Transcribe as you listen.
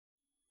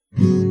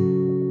In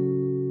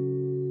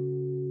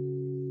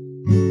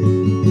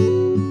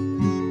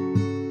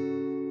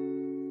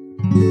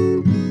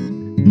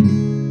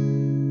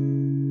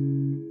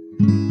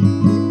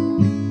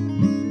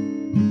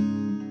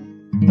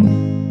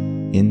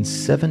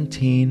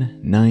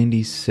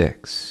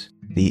 1796,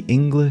 the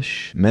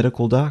English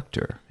medical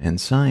doctor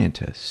and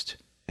scientist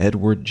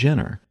Edward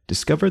Jenner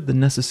discovered the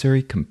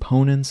necessary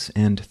components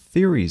and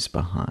theories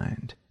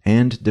behind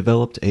and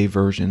developed a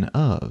version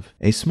of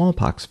a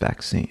smallpox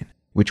vaccine,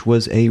 which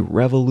was a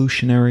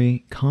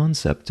revolutionary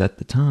concept at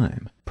the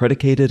time,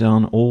 predicated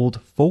on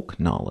old folk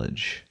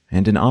knowledge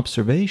and an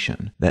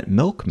observation that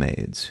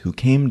milkmaids who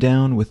came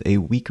down with a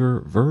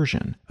weaker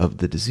version of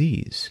the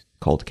disease,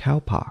 called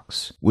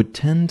cowpox, would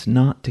tend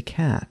not to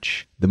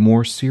catch the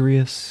more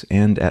serious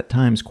and at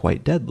times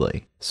quite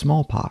deadly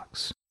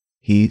smallpox.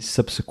 He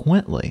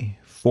subsequently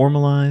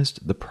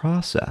formalized the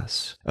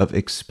process of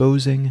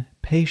exposing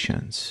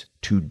patients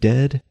to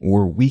dead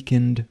or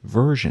weakened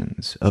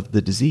versions of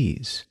the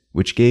disease,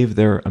 which gave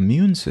their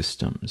immune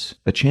systems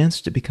a chance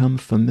to become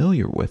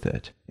familiar with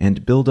it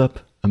and build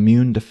up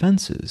immune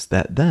defenses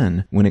that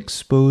then, when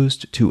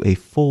exposed to a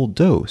full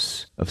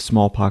dose of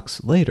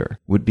smallpox later,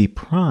 would be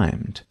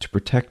primed to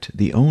protect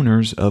the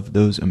owners of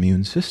those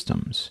immune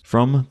systems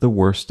from the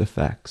worst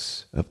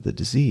effects of the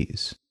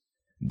disease.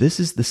 This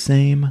is the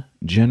same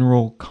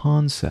general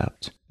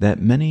concept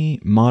that many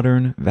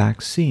modern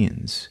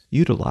vaccines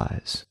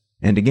utilize.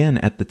 And again,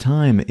 at the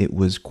time, it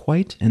was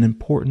quite an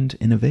important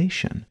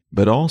innovation,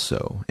 but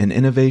also an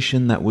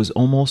innovation that was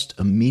almost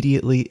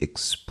immediately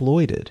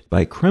exploited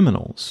by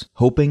criminals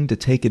hoping to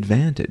take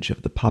advantage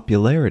of the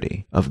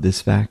popularity of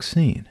this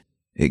vaccine.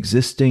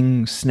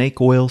 Existing snake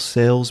oil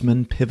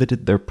salesmen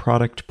pivoted their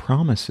product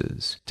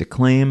promises to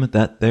claim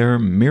that their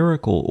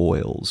miracle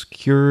oils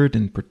cured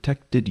and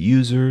protected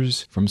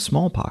users from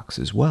smallpox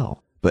as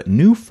well. But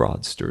new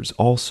fraudsters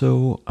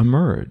also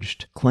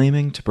emerged,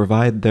 claiming to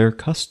provide their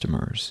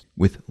customers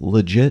with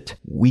legit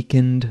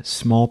weakened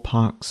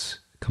smallpox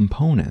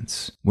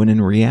components, when in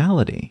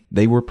reality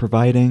they were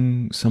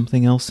providing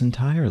something else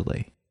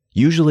entirely.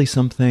 Usually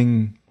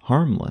something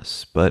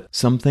harmless, but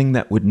something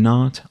that would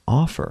not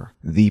offer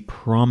the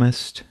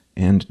promised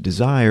and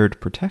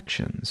desired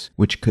protections,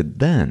 which could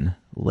then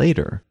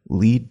later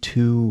lead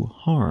to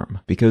harm,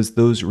 because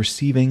those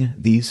receiving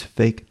these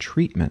fake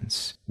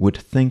treatments would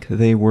think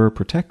they were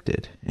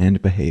protected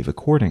and behave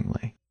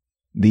accordingly.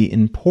 The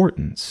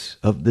importance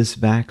of this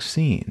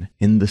vaccine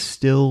in the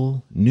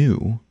still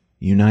new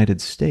United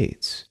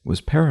States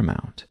was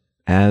paramount,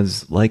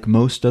 as, like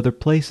most other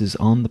places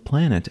on the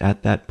planet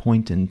at that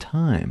point in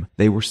time,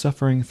 they were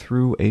suffering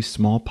through a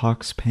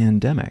smallpox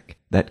pandemic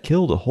that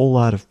killed a whole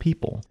lot of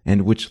people,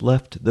 and which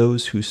left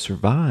those who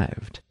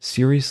survived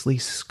seriously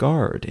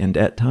scarred and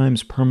at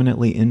times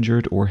permanently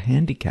injured or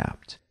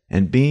handicapped.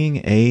 And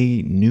being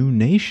a new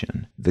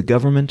nation, the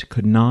government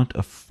could not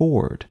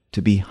afford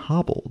to be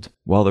hobbled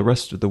while the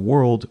rest of the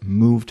world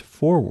moved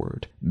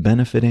forward,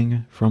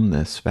 benefiting from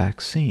this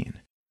vaccine.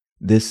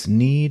 This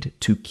need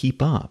to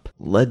keep up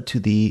led to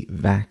the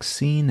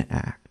Vaccine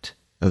Act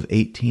of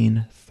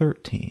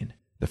 1813,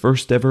 the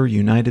first ever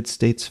United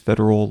States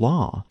federal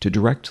law to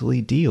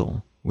directly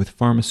deal with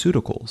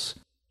pharmaceuticals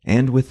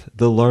and with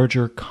the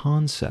larger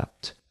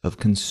concept of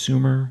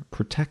consumer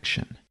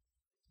protection.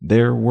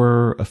 There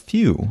were a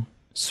few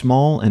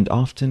small and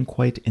often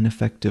quite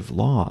ineffective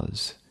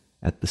laws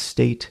at the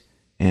state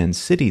and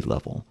city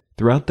level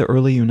throughout the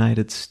early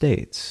United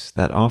States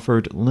that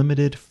offered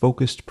limited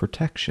focused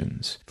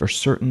protections for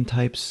certain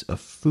types of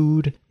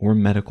food or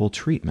medical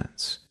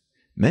treatments.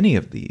 Many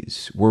of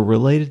these were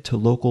related to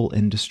local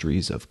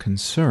industries of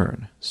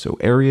concern, so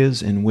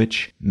areas in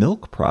which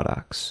milk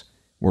products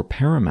were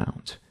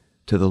paramount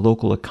to the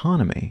local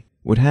economy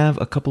would have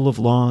a couple of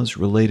laws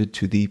related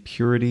to the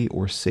purity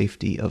or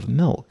safety of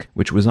milk,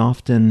 which was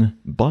often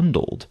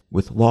bundled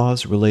with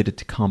laws related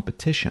to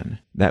competition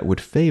that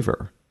would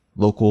favor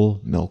local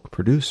milk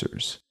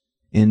producers.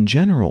 In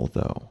general,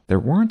 though, there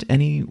weren't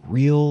any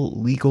real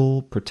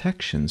legal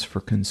protections for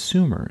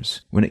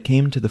consumers when it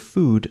came to the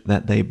food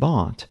that they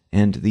bought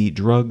and the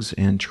drugs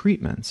and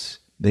treatments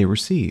they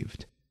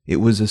received. It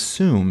was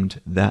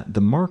assumed that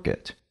the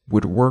market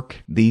would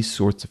work these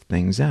sorts of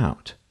things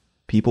out.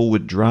 People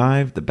would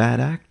drive the bad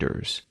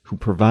actors who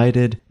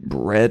provided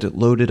bread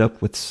loaded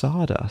up with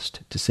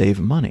sawdust to save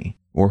money,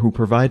 or who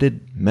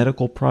provided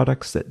medical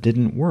products that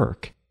didn't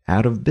work,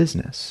 out of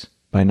business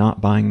by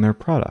not buying their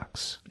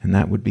products, and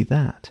that would be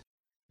that.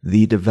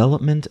 The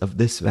development of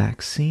this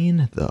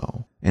vaccine,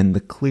 though, and the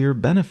clear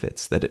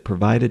benefits that it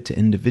provided to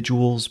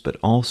individuals but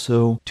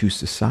also to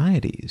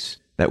societies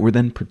that were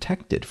then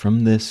protected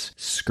from this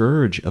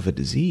scourge of a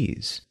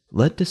disease,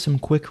 led to some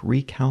quick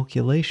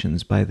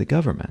recalculations by the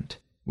government,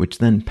 which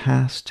then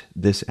passed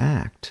this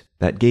act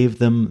that gave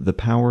them the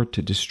power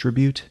to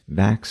distribute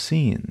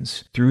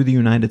vaccines through the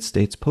United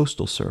States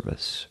Postal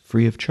Service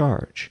free of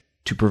charge,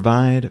 to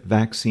provide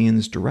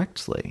vaccines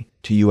directly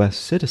to U.S.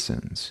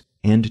 citizens,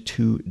 and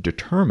to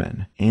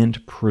determine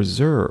and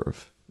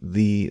preserve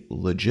the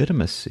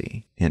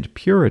legitimacy and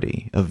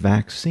purity of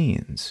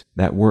vaccines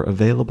that were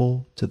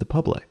available to the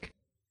public.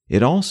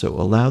 It also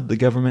allowed the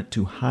government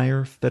to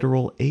hire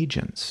federal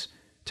agents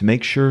to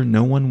make sure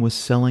no one was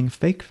selling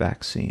fake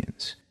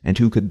vaccines and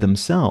who could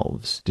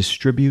themselves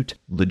distribute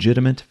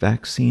legitimate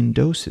vaccine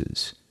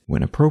doses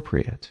when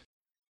appropriate.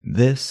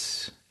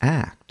 This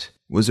act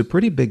was a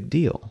pretty big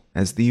deal,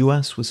 as the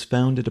U.S. was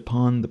founded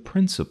upon the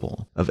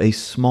principle of a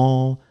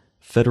small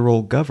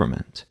federal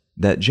government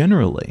that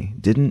generally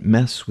didn't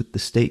mess with the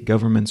state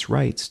government's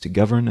rights to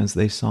govern as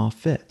they saw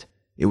fit.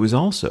 It was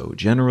also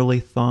generally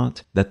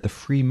thought that the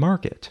free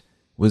market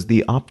was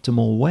the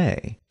optimal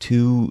way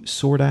to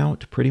sort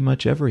out pretty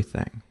much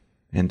everything,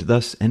 and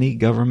thus any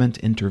government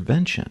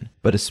intervention,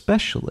 but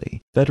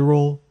especially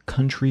federal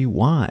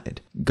countrywide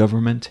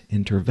government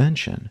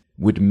intervention,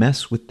 would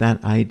mess with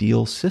that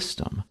ideal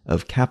system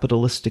of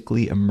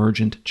capitalistically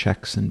emergent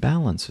checks and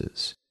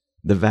balances.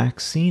 The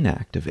Vaccine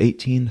Act of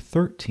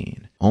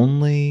 1813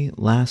 only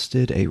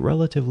lasted a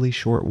relatively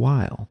short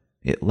while.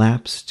 It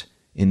lapsed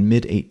in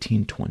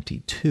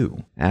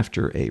mid-1822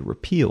 after a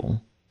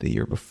repeal the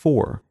year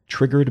before,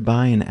 triggered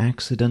by an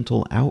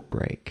accidental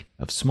outbreak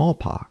of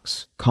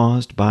smallpox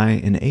caused by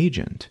an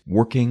agent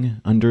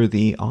working under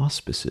the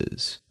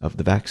auspices of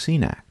the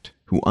Vaccine Act,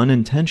 who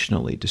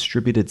unintentionally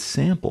distributed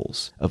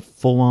samples of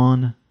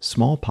full-on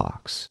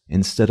smallpox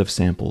instead of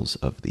samples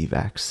of the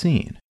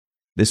vaccine.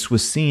 This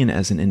was seen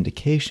as an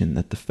indication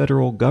that the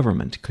federal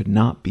government could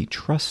not be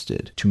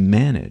trusted to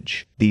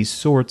manage these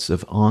sorts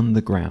of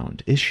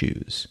on-the-ground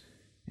issues,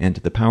 and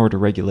the power to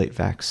regulate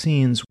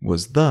vaccines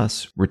was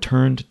thus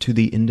returned to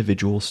the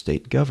individual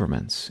state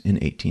governments in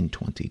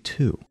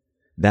 1822.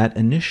 That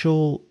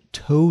initial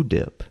toe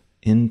dip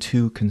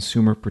into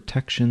consumer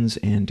protections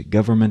and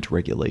government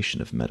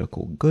regulation of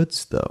medical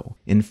goods, though,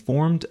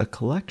 informed a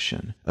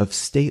collection of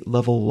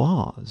state-level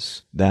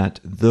laws that,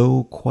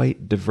 though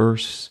quite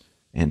diverse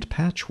and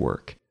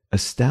patchwork,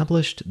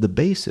 established the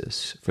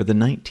basis for the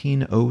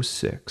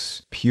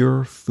 1906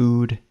 Pure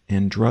Food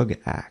and Drug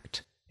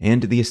Act,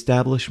 and the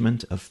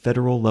establishment of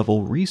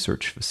federal-level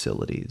research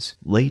facilities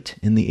late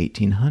in the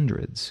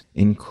 1800s,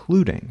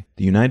 including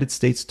the United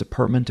States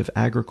Department of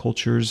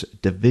Agriculture's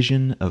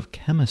Division of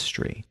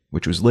Chemistry,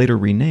 which was later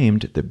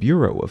renamed the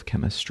Bureau of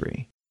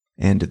Chemistry.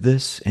 And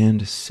this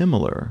and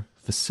similar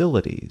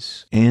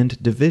facilities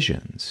and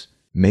divisions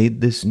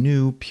made this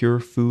new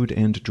Pure Food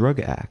and Drug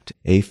Act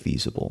a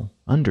feasible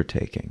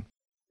undertaking.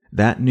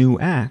 That new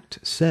act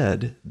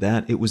said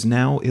that it was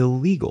now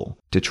illegal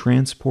to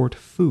transport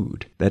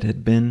food that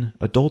had been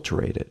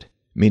adulterated,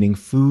 meaning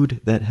food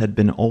that had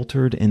been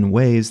altered in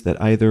ways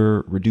that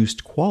either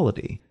reduced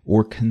quality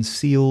or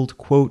concealed,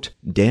 quote,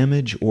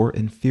 damage or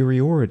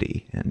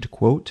inferiority, end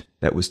quote,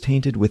 that was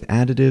tainted with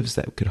additives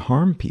that could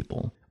harm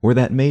people, or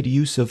that made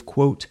use of,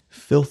 quote,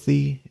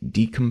 filthy,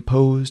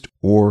 decomposed,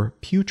 or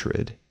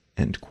putrid,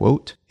 end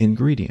quote,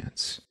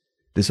 ingredients.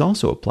 This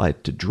also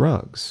applied to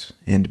drugs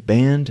and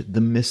banned the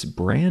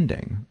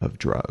misbranding of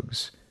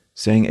drugs,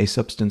 saying a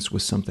substance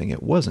was something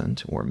it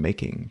wasn't, or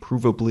making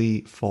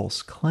provably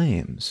false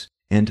claims,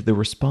 and the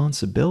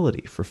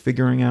responsibility for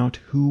figuring out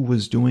who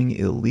was doing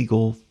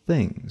illegal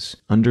things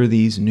under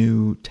these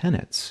new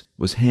tenets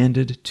was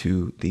handed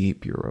to the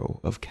Bureau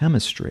of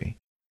Chemistry.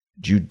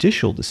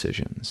 Judicial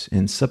decisions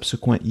in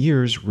subsequent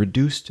years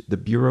reduced the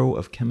Bureau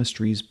of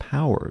Chemistry's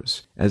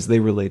powers as they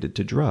related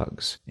to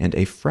drugs, and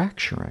a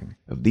fracturing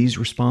of these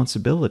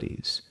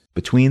responsibilities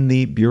between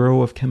the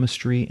Bureau of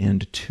Chemistry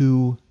and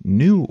two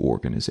new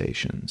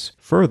organizations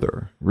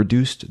further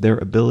reduced their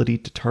ability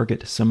to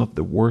target some of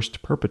the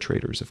worst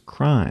perpetrators of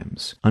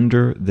crimes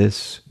under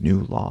this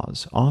new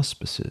law's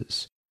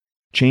auspices.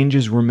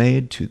 Changes were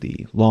made to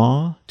the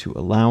law to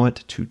allow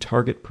it to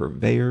target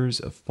purveyors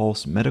of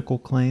false medical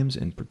claims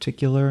in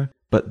particular,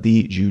 but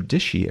the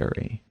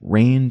judiciary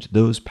reined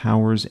those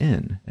powers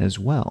in as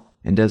well,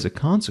 and as a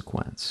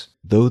consequence,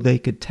 though they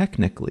could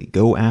technically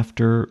go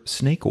after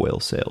snake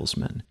oil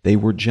salesmen, they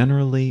were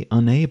generally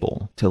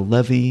unable to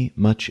levy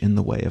much in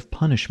the way of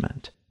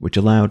punishment, which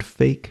allowed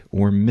fake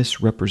or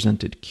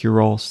misrepresented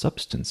cure-all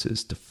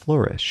substances to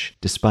flourish,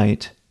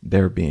 despite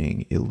their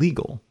being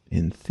illegal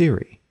in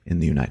theory in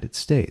the United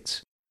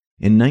States.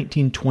 In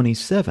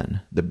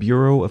 1927, the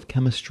Bureau of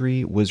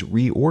Chemistry was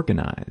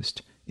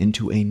reorganized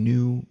into a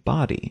new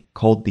body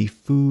called the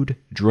Food,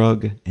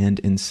 Drug, and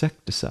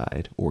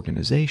Insecticide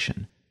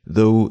Organization,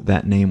 though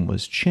that name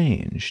was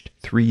changed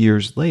 3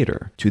 years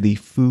later to the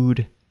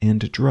Food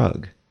and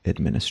Drug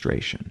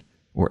Administration,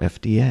 or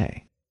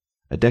FDA.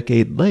 A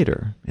decade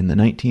later, in the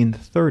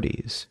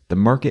 1930s, the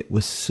market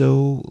was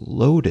so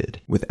loaded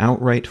with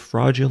outright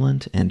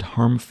fraudulent and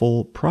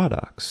harmful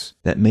products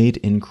that made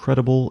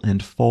incredible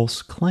and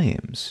false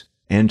claims,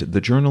 and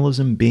the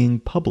journalism being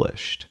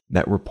published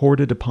that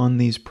reported upon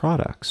these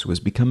products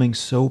was becoming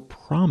so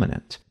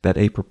prominent that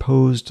a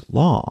proposed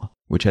law,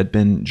 which had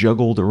been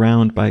juggled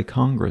around by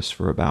Congress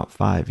for about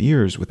 5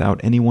 years without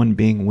anyone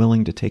being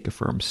willing to take a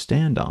firm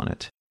stand on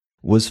it,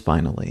 was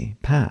finally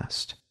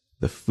passed.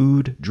 The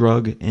Food,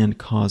 Drug, and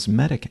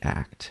Cosmetic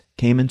Act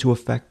came into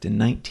effect in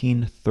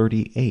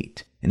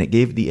 1938 and it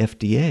gave the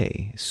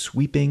FDA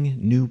sweeping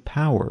new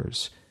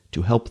powers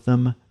to help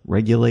them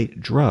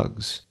regulate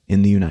drugs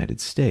in the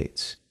United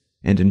States.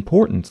 And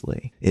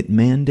importantly, it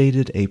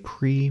mandated a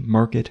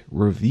pre-market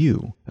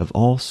review of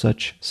all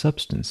such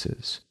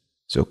substances.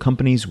 So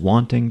companies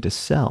wanting to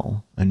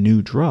sell a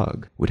new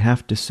drug would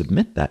have to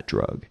submit that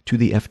drug to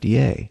the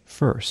FDA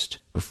first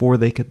before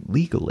they could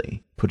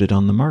legally put it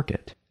on the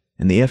market.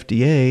 And the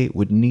FDA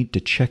would need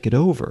to check it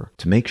over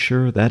to make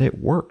sure that it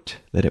worked,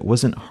 that it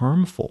wasn't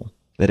harmful,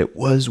 that it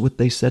was what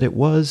they said it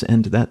was,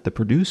 and that the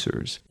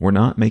producers were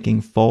not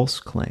making false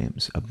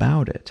claims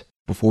about it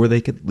before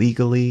they could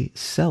legally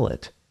sell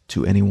it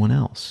to anyone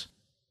else.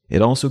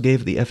 It also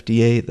gave the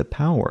FDA the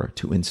power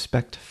to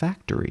inspect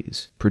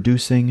factories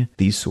producing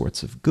these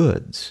sorts of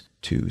goods,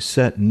 to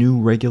set new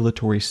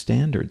regulatory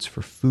standards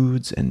for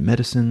foods and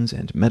medicines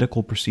and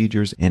medical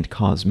procedures and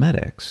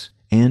cosmetics,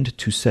 and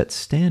to set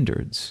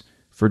standards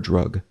for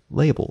drug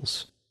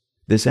labels.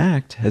 This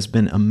act has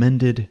been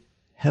amended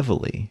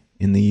heavily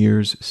in the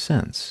years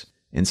since,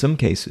 in some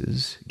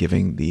cases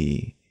giving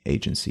the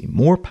agency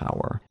more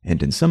power,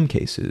 and in some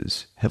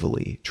cases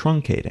heavily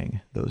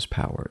truncating those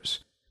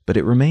powers. But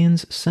it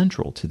remains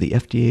central to the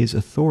FDA's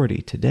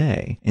authority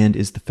today and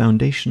is the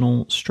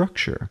foundational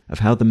structure of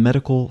how the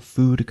medical,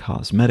 food,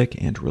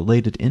 cosmetic, and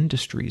related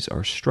industries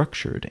are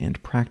structured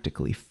and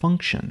practically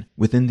function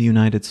within the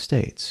United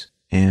States,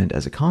 and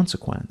as a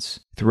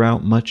consequence,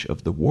 throughout much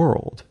of the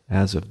world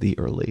as of the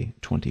early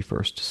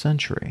 21st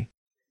century.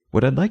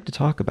 What I'd like to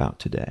talk about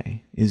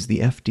today is the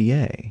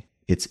FDA,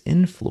 its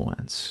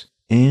influence,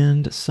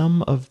 and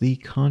some of the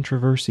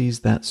controversies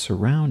that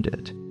surround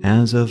it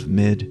as of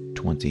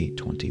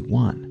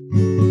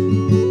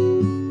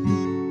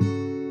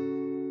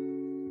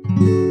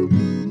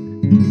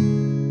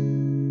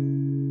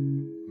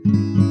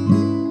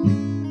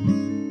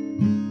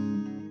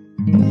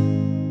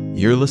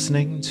You're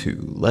listening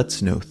to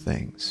Let's Know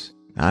Things.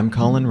 I'm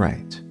Colin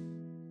Wright.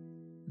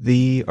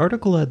 The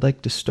article I'd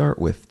like to start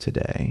with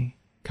today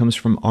comes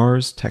from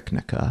Ars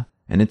Technica,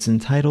 and it's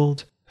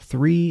entitled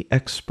 3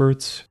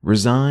 Experts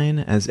Resign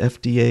as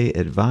FDA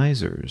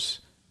Advisors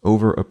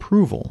Over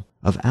Approval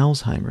of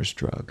Alzheimer's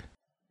Drug.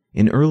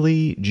 In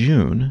early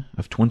June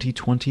of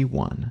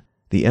 2021,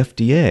 the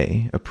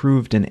FDA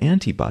approved an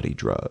antibody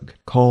drug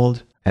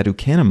called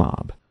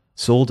aducanumab,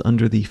 sold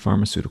under the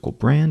pharmaceutical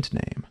brand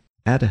name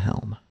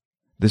Aduhelm.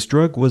 This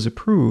drug was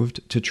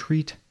approved to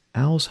treat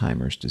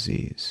Alzheimer's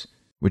disease,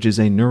 which is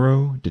a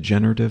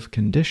neurodegenerative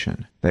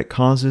condition that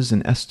causes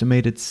an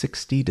estimated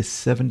 60 to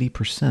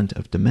 70%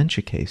 of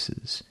dementia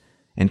cases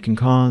and can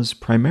cause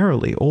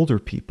primarily older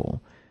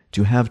people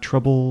to have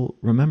trouble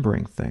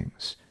remembering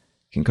things,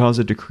 can cause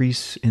a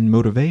decrease in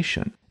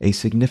motivation, a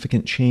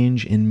significant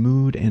change in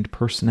mood and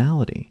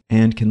personality,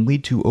 and can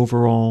lead to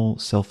overall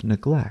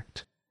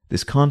self-neglect.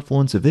 This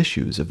confluence of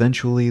issues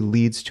eventually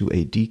leads to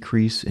a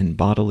decrease in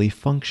bodily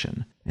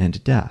function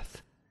and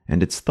death,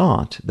 and it's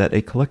thought that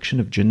a collection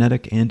of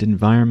genetic and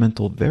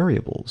environmental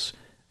variables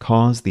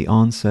cause the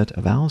onset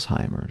of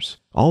Alzheimer's,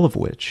 all of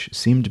which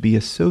seem to be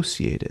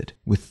associated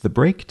with the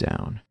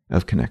breakdown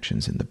of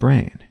connections in the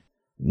brain.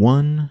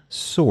 One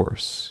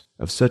source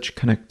of such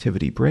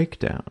connectivity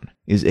breakdown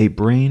is a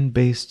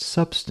brain-based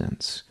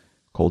substance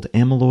called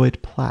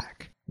amyloid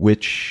plaque,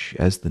 which,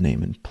 as the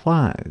name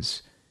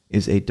implies,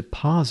 is a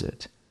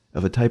deposit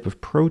of a type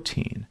of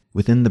protein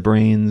within the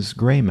brain's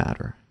gray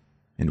matter,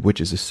 and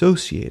which is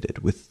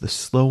associated with the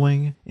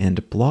slowing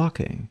and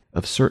blocking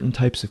of certain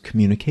types of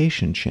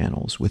communication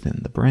channels within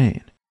the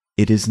brain.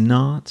 It is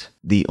not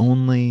the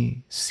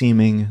only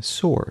seeming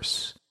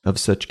source of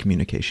such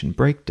communication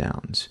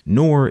breakdowns,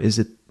 nor is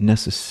it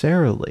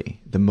necessarily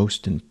the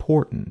most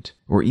important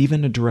or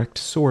even a direct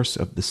source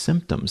of the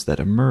symptoms that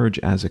emerge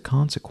as a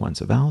consequence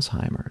of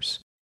Alzheimer's.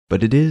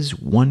 But it is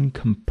one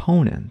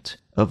component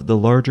of the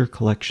larger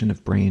collection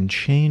of brain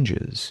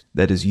changes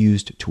that is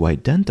used to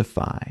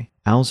identify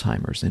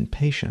Alzheimer's in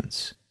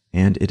patients,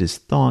 and it is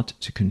thought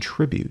to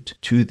contribute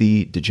to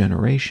the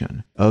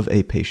degeneration of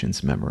a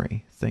patient's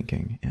memory,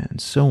 thinking,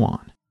 and so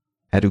on.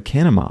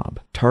 Aducanumab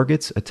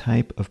targets a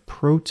type of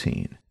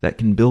protein that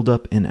can build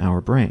up in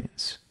our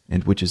brains,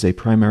 and which is a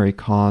primary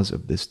cause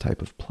of this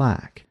type of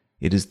plaque.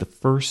 It is the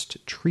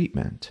first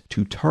treatment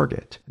to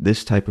target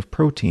this type of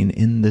protein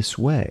in this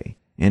way,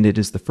 and it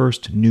is the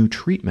first new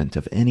treatment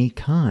of any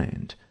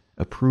kind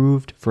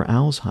approved for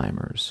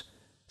Alzheimer's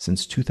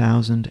since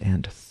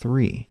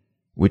 2003,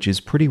 which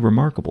is pretty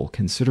remarkable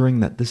considering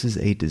that this is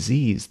a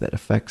disease that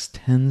affects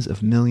tens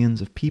of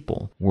millions of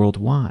people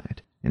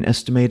worldwide, an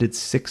estimated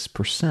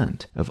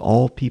 6% of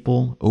all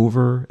people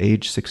over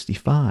age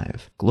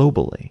 65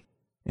 globally,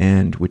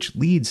 and which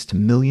leads to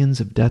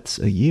millions of deaths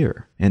a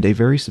year and a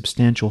very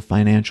substantial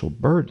financial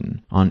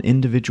burden on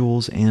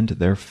individuals and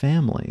their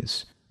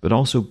families, but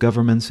also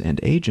governments and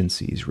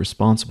agencies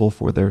responsible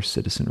for their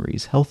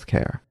citizenry's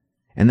healthcare.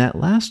 And that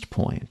last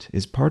point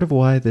is part of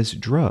why this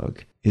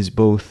drug is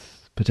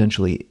both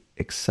potentially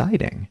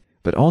exciting,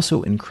 but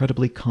also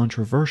incredibly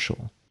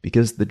controversial,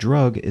 because the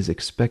drug is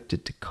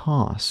expected to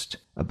cost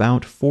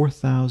about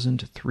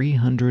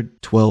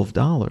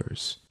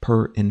 $4,312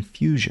 per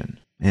infusion,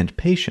 and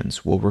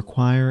patients will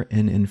require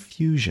an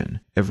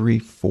infusion every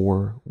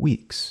 4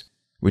 weeks,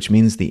 which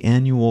means the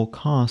annual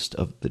cost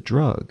of the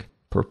drug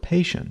per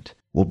patient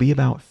will be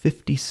about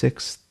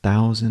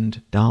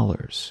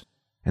 $56,000.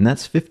 And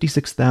that's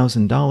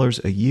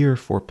 $56,000 a year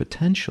for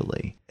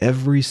potentially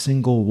every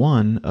single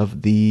one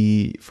of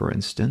the, for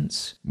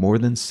instance, more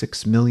than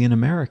 6 million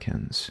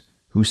Americans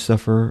who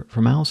suffer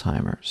from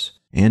Alzheimer's,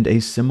 and a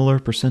similar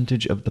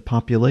percentage of the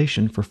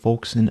population for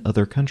folks in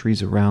other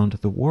countries around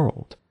the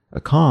world.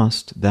 A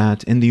cost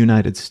that, in the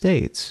United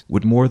States,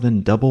 would more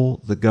than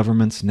double the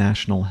government's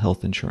national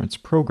health insurance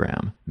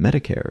program,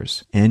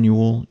 Medicare's,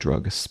 annual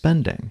drug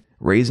spending,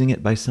 raising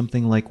it by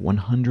something like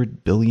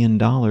 $100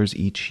 billion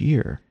each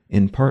year,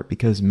 in part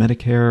because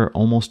Medicare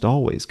almost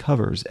always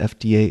covers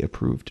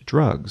FDA-approved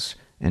drugs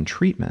and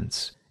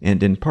treatments,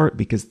 and in part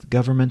because the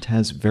government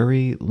has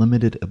very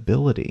limited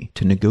ability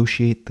to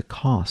negotiate the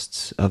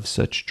costs of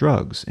such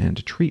drugs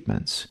and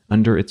treatments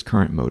under its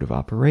current mode of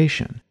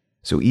operation.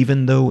 So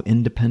even though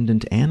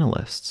independent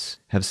analysts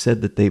have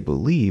said that they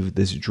believe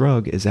this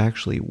drug is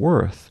actually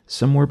worth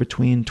somewhere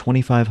between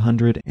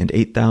 $2,500 and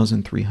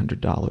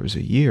 $8,300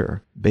 a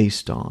year,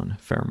 based on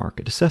fair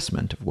market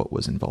assessment of what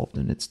was involved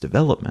in its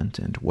development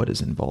and what is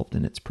involved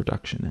in its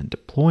production and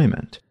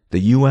deployment, the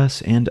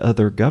US and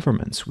other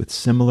governments with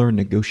similar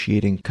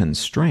negotiating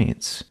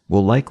constraints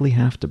will likely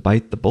have to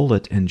bite the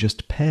bullet and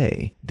just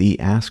pay the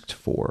asked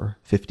for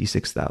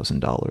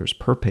 $56,000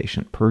 per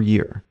patient per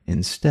year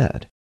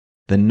instead.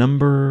 The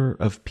number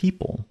of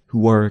people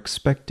who are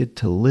expected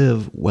to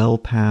live well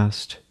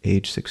past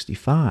age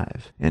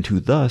 65 and who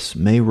thus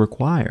may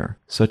require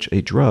such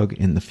a drug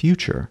in the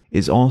future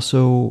is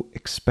also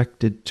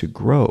expected to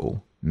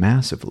grow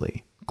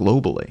massively,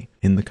 globally,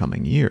 in the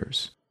coming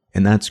years.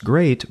 And that's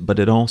great, but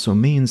it also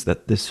means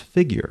that this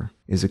figure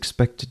is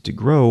expected to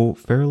grow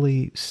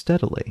fairly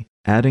steadily,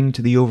 adding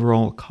to the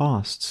overall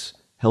costs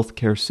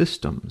healthcare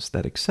systems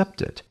that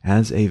accept it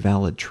as a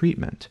valid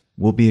treatment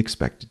will be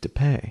expected to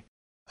pay.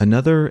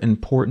 Another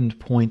important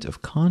point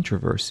of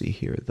controversy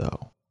here,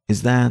 though,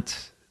 is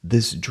that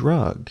this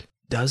drug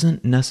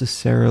doesn't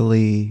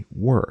necessarily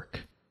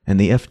work, and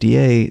the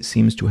FDA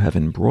seems to have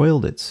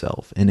embroiled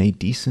itself in a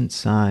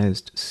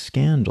decent-sized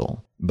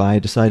scandal by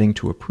deciding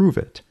to approve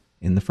it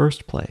in the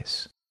first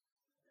place.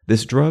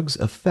 This drug's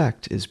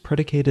effect is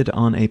predicated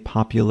on a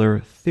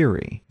popular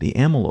theory, the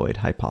amyloid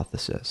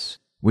hypothesis,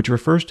 which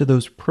refers to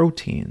those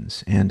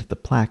proteins and the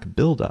plaque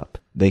buildup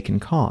they can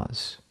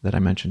cause that I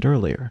mentioned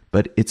earlier.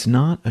 But it's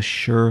not a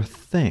sure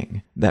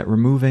thing that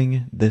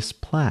removing this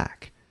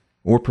plaque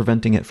or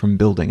preventing it from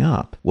building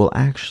up will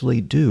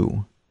actually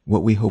do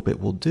what we hope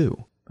it will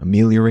do,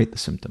 ameliorate the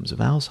symptoms of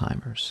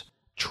Alzheimer's.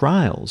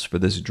 Trials for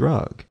this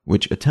drug,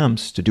 which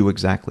attempts to do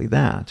exactly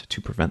that, to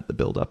prevent the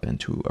buildup and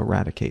to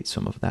eradicate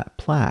some of that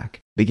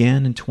plaque,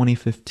 began in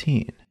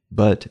 2015,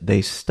 but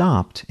they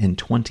stopped in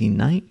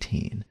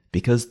 2019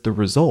 because the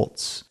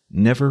results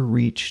never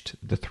reached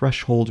the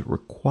threshold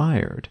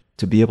required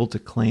to be able to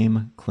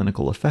claim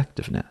clinical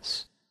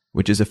effectiveness,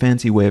 which is a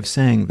fancy way of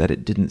saying that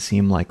it didn't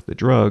seem like the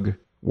drug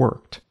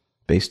worked,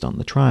 based on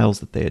the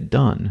trials that they had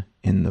done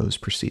in those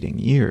preceding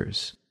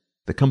years.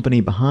 The company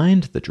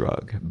behind the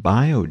drug,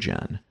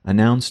 Biogen,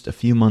 announced a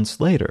few months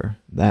later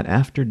that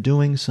after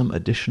doing some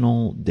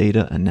additional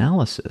data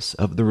analysis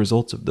of the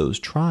results of those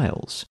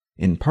trials,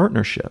 in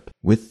partnership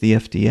with the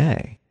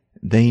FDA,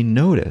 they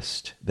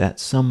noticed that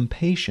some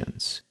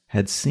patients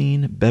had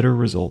seen better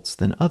results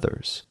than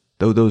others.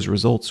 Though those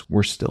results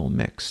were still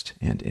mixed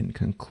and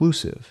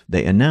inconclusive,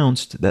 they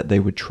announced that they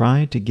would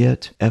try to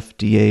get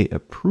FDA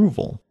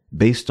approval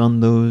based on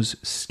those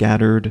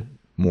scattered,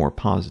 more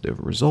positive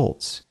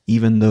results,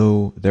 even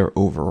though their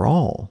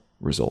overall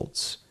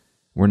results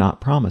were not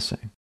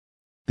promising.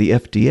 The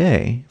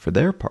FDA, for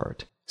their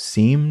part,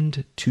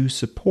 seemed to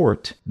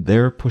support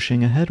their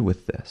pushing ahead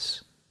with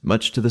this,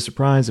 much to the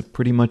surprise of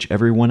pretty much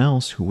everyone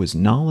else who was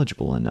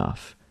knowledgeable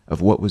enough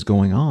of what was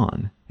going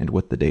on and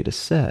what the data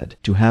said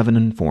to have an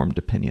informed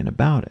opinion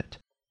about it.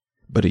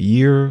 But a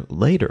year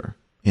later,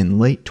 in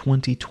late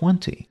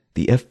 2020,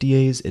 the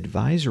FDA's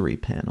advisory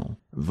panel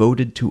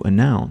voted to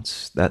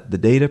announce that the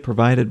data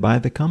provided by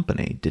the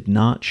company did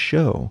not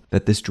show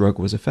that this drug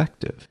was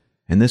effective.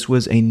 And this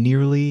was a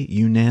nearly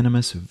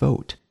unanimous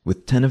vote,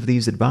 with 10 of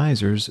these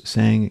advisors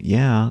saying,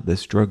 yeah,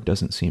 this drug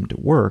doesn't seem to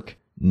work,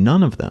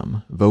 none of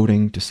them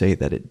voting to say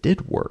that it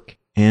did work,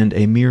 and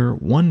a mere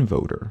one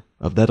voter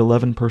of that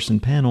 11-person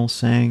panel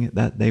saying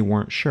that they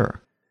weren't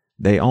sure.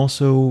 They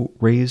also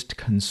raised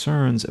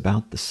concerns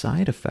about the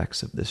side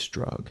effects of this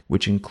drug,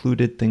 which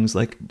included things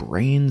like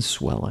brain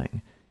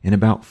swelling in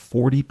about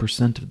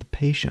 40% of the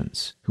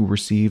patients who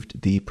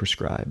received the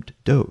prescribed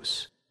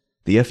dose.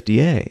 The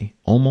FDA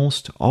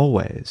almost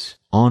always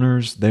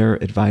honors their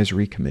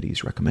advisory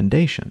committee's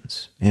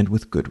recommendations, and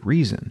with good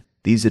reason.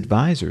 These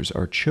advisors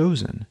are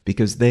chosen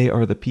because they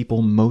are the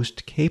people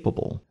most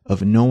capable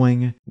of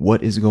knowing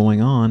what is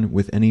going on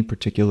with any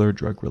particular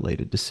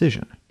drug-related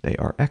decision. They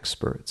are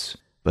experts.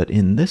 But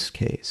in this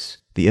case,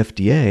 the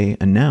FDA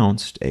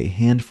announced a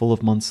handful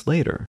of months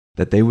later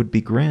that they would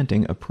be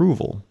granting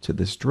approval to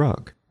this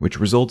drug, which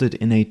resulted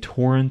in a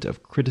torrent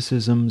of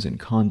criticisms and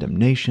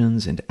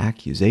condemnations and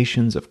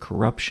accusations of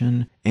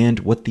corruption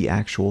and what the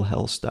actual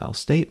hell-style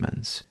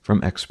statements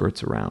from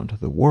experts around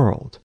the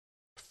world.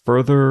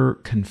 Further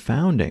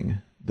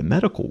confounding the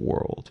medical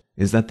world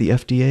is that the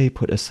FDA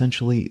put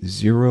essentially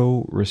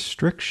zero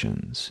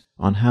restrictions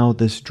on how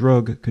this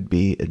drug could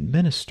be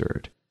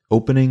administered,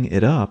 opening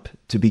it up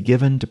to be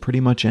given to pretty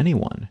much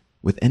anyone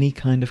with any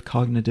kind of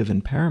cognitive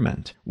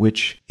impairment,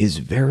 which is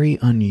very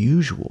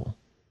unusual,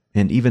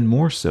 and even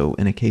more so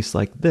in a case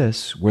like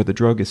this where the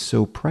drug is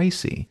so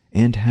pricey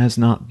and has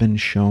not been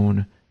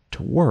shown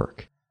to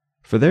work.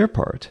 For their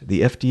part,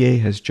 the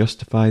FDA has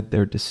justified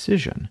their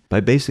decision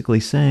by basically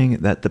saying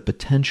that the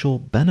potential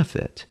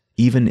benefit,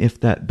 even if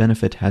that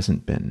benefit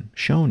hasn't been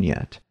shown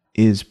yet,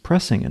 is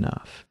pressing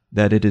enough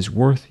that it is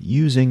worth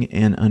using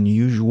an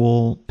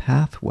unusual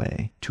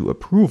pathway to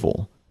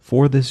approval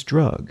for this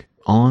drug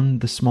on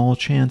the small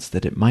chance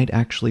that it might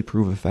actually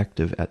prove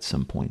effective at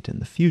some point in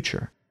the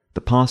future.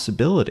 The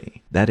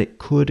possibility that it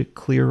could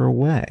clear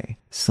away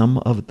some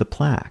of the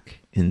plaque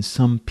in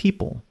some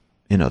people,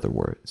 in other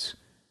words,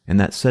 and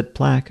that said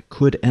plaque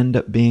could end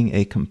up being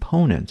a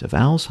component of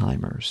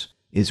Alzheimer's,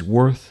 is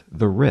worth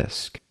the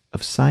risk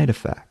of side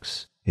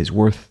effects, is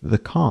worth the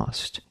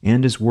cost,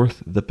 and is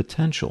worth the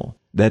potential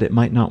that it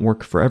might not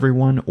work for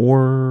everyone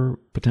or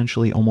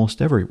potentially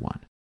almost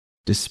everyone.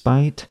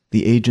 Despite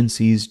the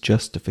agency's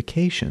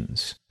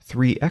justifications,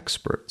 3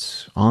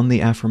 experts on the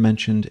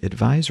aforementioned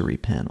advisory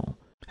panel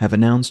have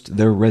announced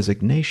their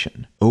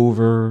resignation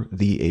over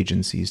the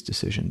agency's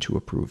decision to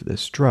approve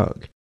this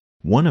drug.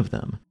 One of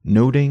them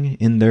noting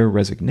in their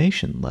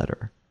resignation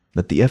letter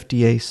that the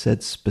FDA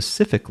said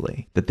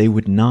specifically that they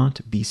would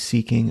not be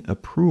seeking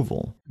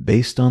approval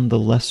based on the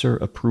lesser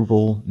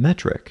approval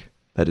metric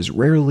that is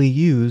rarely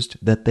used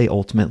that they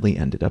ultimately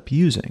ended up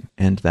using,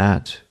 and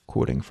that,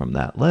 quoting from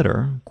that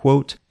letter,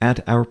 quote,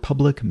 "At our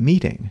public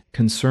meeting,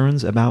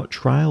 concerns about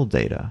trial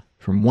data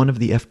from one of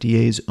the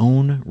FDA's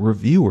own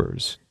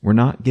reviewers were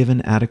not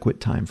given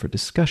adequate time for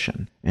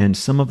discussion, and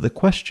some of the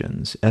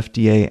questions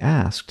FDA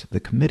asked the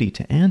committee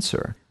to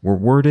answer were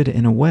worded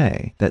in a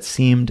way that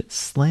seemed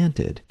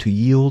slanted to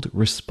yield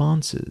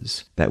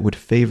responses that would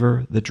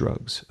favor the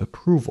drug's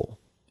approval,"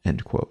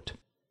 end quote.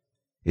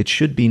 It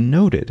should be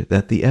noted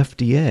that the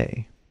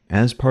FDA,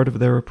 as part of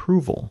their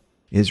approval,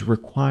 is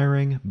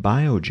requiring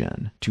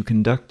Biogen to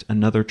conduct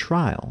another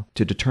trial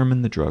to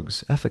determine the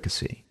drug's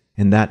efficacy,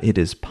 and that it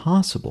is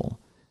possible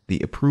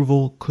the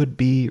approval could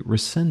be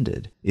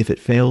rescinded if it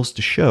fails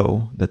to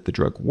show that the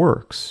drug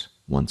works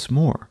once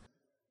more.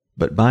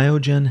 But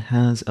Biogen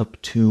has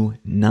up to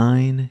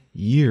 9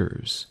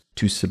 years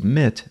to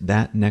submit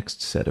that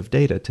next set of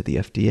data to the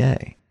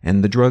FDA,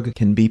 and the drug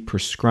can be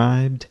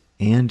prescribed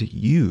and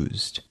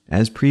used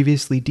as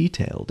previously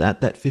detailed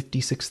at that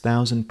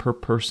 $56,000 per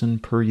person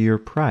per year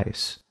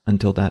price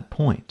until that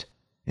point.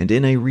 And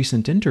in a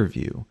recent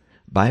interview,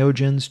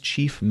 Biogen's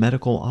chief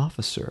medical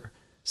officer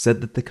said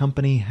that the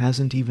company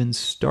hasn't even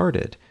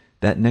started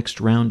that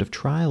next round of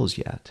trials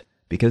yet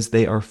because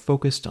they are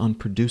focused on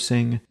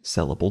producing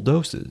sellable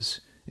doses,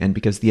 and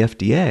because the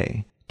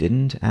FDA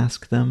didn't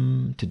ask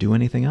them to do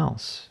anything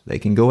else. They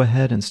can go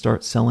ahead and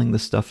start selling the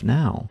stuff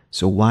now,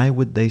 so why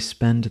would they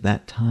spend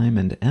that time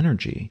and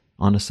energy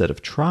on a set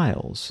of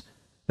trials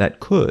that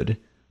could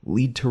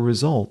lead to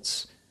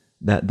results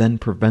that then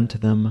prevent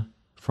them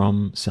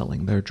from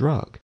selling their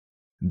drug?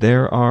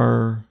 There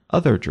are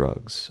other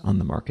drugs on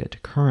the market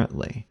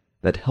currently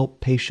that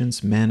help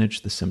patients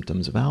manage the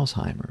symptoms of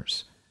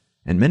Alzheimer's,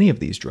 and many of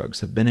these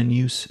drugs have been in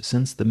use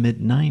since the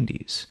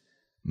mid-90s.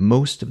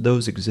 Most of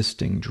those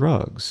existing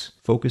drugs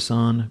focus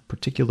on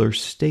particular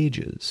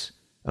stages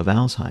of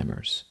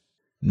Alzheimer's.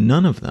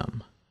 None of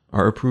them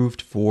are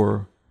approved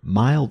for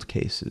mild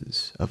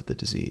cases of the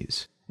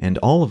disease, and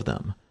all of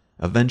them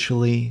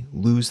eventually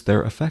lose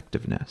their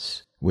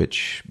effectiveness,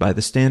 which, by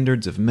the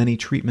standards of many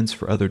treatments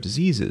for other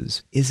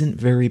diseases, isn't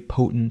very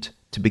potent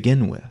to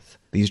begin with.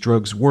 These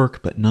drugs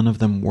work, but none of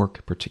them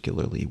work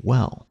particularly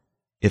well.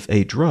 If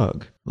a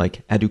drug,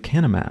 like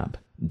aducanumab,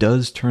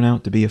 does turn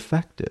out to be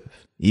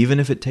effective, even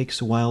if it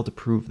takes a while to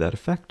prove that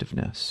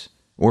effectiveness,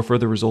 or for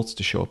the results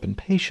to show up in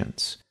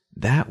patients,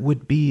 that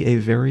would be a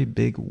very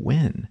big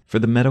win for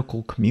the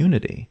medical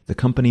community, the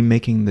company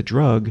making the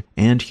drug,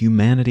 and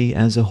humanity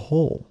as a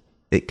whole.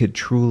 It could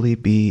truly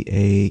be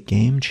a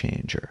game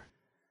changer.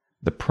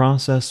 The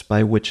process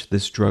by which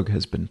this drug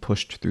has been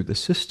pushed through the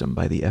system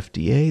by the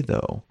FDA,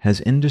 though, has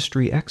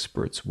industry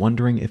experts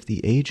wondering if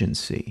the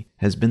agency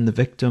has been the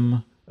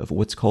victim of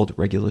what's called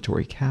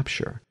regulatory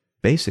capture.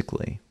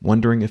 Basically,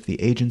 wondering if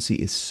the agency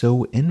is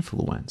so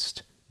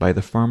influenced by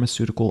the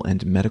pharmaceutical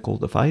and medical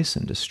device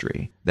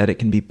industry that it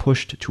can be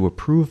pushed to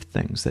approve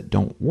things that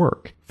don't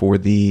work for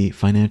the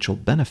financial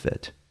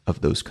benefit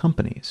of those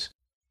companies.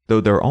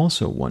 Though they're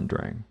also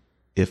wondering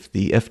if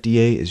the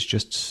FDA is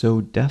just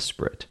so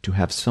desperate to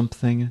have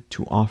something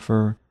to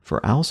offer for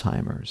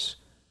Alzheimer's,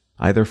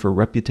 either for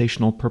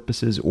reputational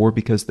purposes or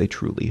because they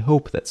truly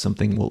hope that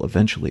something will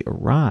eventually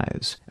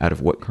arise out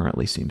of what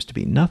currently seems to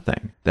be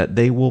nothing, that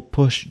they will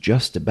push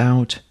just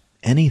about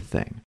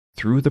anything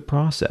through the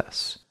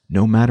process,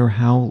 no matter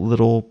how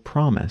little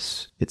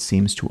promise it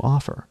seems to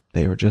offer.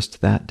 They are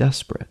just that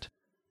desperate.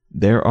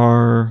 There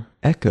are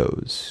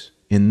echoes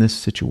in this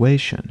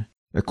situation,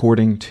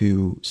 according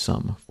to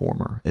some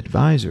former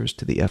advisors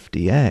to the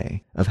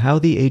FDA, of how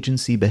the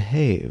agency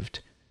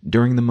behaved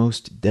during the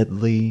most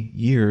deadly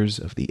years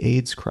of the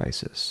AIDS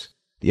crisis.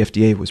 The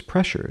FDA was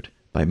pressured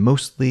by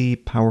mostly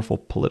powerful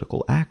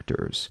political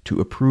actors to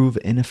approve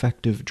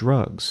ineffective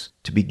drugs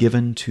to be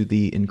given to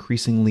the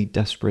increasingly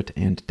desperate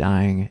and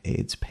dying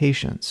AIDS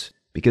patients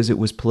because it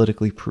was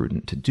politically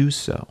prudent to do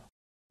so,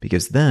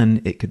 because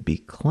then it could be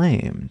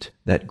claimed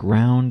that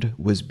ground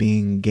was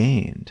being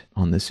gained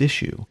on this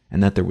issue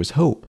and that there was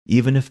hope,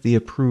 even if the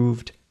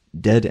approved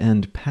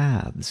dead-end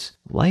paths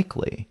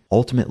likely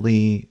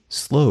ultimately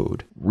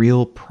slowed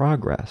real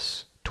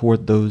progress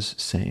toward those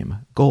same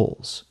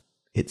goals.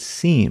 It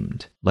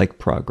seemed like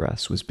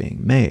progress was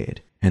being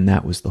made, and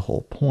that was the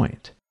whole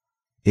point.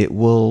 It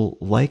will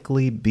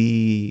likely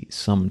be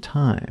some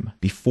time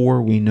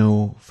before we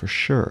know for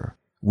sure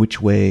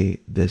which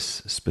way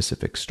this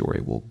specific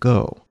story will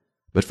go.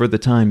 But for the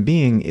time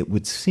being, it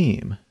would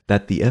seem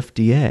that the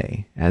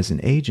FDA, as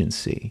an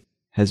agency,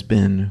 has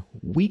been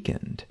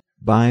weakened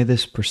by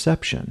this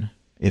perception,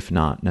 if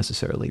not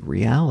necessarily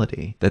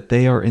reality, that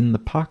they are in the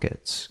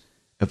pockets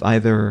of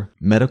either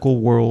medical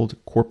world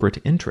corporate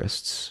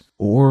interests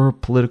or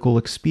political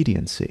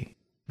expediency,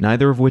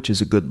 neither of which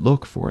is a good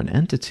look for an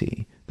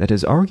entity that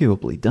has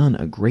arguably done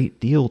a great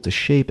deal to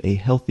shape a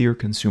healthier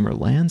consumer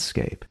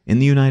landscape in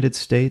the United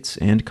States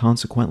and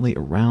consequently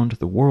around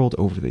the world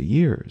over the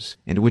years,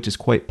 and which has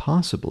quite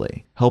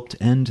possibly helped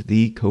end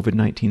the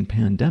COVID-19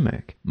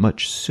 pandemic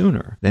much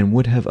sooner than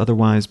would have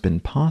otherwise been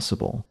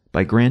possible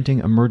by granting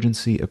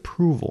emergency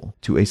approval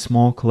to a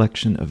small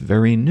collection of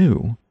very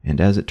new,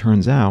 and as it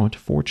turns out,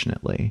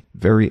 fortunately,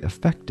 very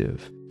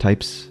effective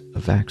types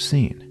of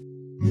vaccine.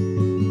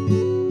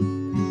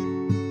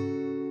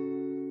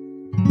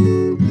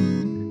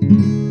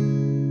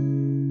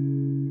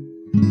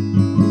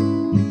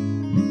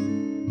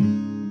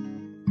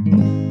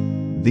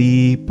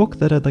 The book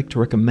that I'd like to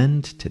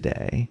recommend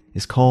today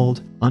is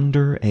called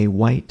Under a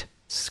White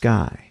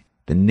Sky: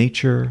 The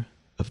Nature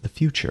of the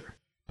Future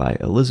by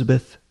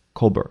Elizabeth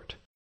Kolbert.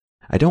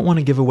 I don't want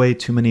to give away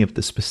too many of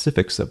the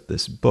specifics of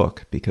this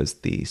book because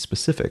the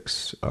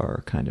specifics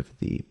are kind of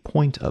the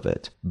point of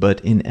it. But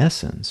in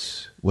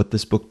essence, what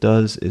this book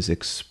does is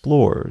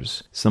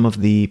explores some of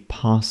the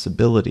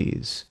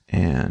possibilities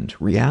and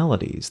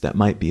realities that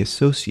might be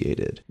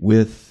associated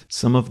with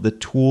some of the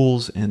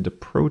tools and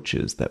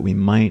approaches that we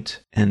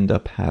might end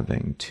up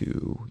having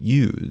to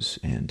use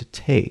and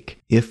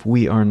take if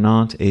we are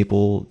not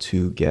able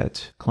to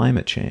get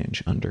climate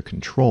change under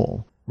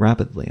control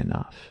rapidly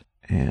enough.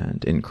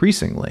 And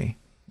increasingly,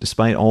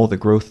 despite all the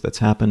growth that's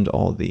happened,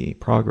 all the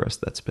progress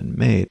that's been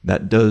made,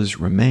 that does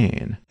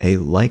remain a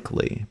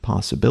likely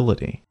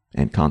possibility.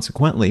 And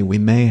consequently, we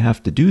may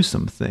have to do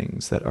some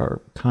things that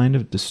are kind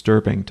of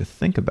disturbing to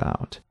think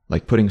about,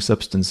 like putting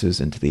substances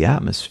into the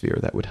atmosphere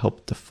that would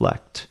help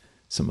deflect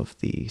some of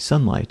the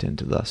sunlight and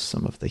thus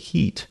some of the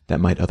heat that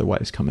might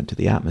otherwise come into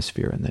the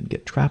atmosphere and then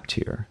get trapped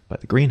here by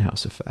the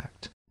greenhouse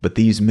effect. But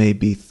these may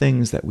be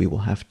things that we will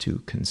have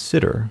to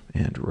consider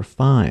and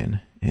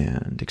refine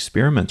and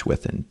experiment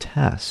with and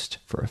test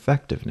for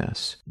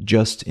effectiveness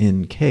just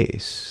in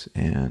case,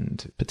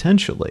 and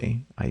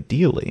potentially,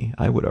 ideally,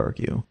 I would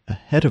argue,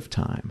 ahead of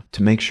time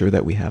to make sure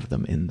that we have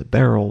them in the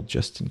barrel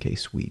just in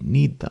case we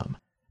need them.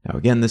 Now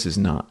again, this is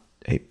not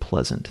a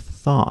pleasant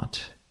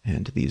thought,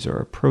 and these are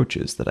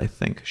approaches that I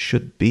think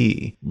should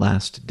be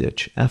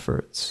last-ditch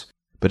efforts.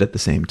 But at the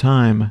same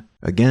time,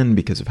 again,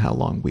 because of how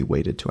long we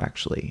waited to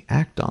actually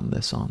act on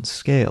this on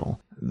scale,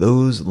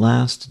 those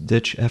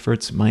last-ditch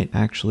efforts might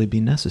actually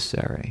be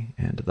necessary,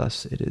 and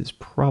thus it is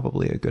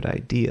probably a good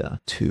idea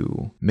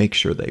to make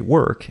sure they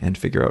work and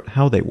figure out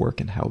how they work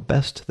and how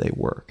best they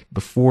work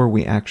before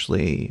we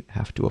actually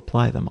have to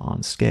apply them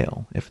on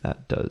scale, if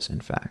that does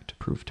in fact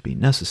prove to be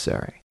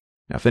necessary.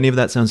 Now, if any of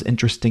that sounds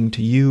interesting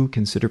to you,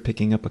 consider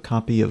picking up a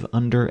copy of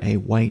Under a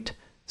White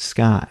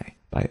Sky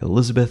by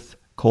Elizabeth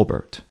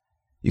Kolbert.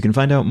 You can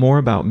find out more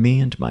about me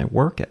and my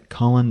work at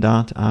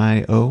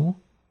Colin.io.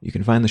 You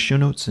can find the show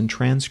notes and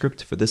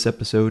transcript for this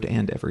episode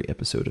and every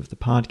episode of the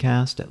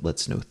podcast at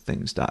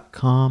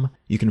letsknowthings.com.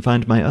 You can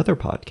find my other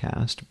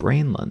podcast,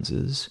 Brain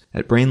Lenses,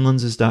 at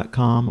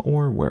brainlenses.com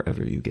or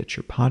wherever you get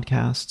your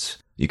podcasts.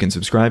 You can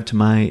subscribe to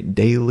my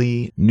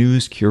daily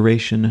news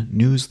curation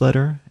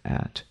newsletter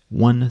at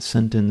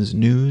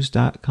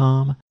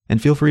onesentencenews.com.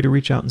 And feel free to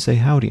reach out and say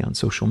howdy on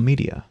social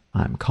media.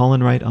 I'm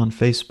Colin Wright on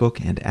Facebook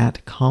and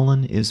at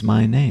Colin is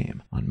my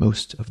name on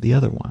most of the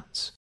other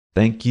ones.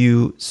 Thank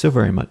you so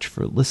very much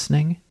for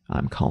listening.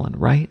 I'm Colin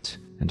Wright,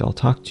 and I'll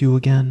talk to you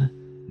again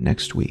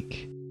next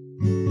week.